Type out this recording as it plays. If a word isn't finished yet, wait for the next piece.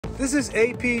This is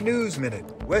AP News Minute.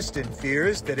 Western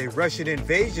fears that a Russian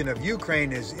invasion of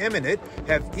Ukraine is imminent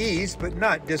have eased but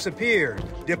not disappeared.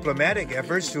 Diplomatic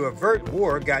efforts to avert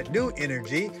war got new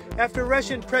energy after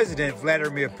Russian President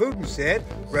Vladimir Putin said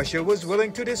Russia was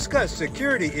willing to discuss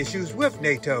security issues with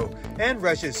NATO, and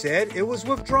Russia said it was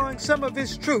withdrawing some of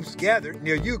its troops gathered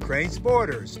near Ukraine's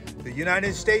borders. The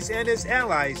United States and its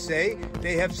allies say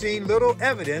they have seen little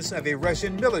evidence of a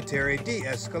Russian military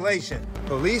de-escalation.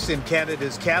 Police in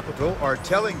Canada's capital are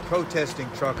telling protesting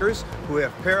truckers who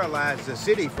have paralyzed the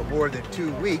city for more than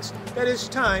 2 weeks that it's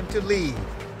time to leave.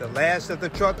 The last of the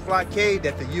truck blockade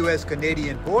at the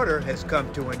U.S.-Canadian border has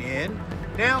come to an end.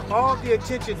 Now all the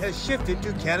attention has shifted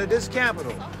to Canada's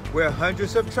capital, where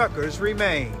hundreds of truckers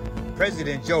remain.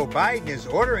 President Joe Biden is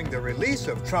ordering the release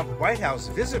of Trump White House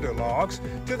visitor logs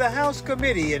to the House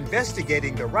committee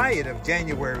investigating the riot of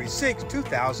January 6,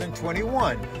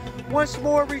 2021, once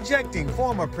more rejecting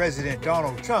former President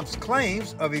Donald Trump's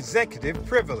claims of executive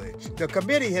privilege. The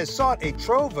committee has sought a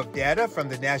trove of data from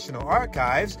the National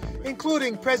Archives,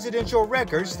 including presidential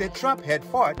records that Trump had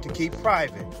fought to keep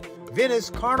private. Venice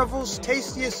Carnival's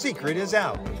tastiest secret is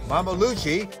out. Mama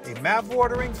Luci, a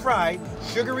mouth-watering fried,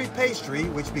 sugary pastry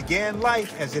which began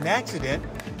life as an accident,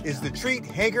 is the treat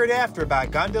hankered after by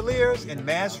gondoliers and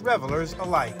mass revelers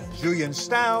alike. Julian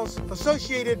Stiles,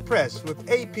 Associated Press with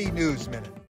AP News Minute.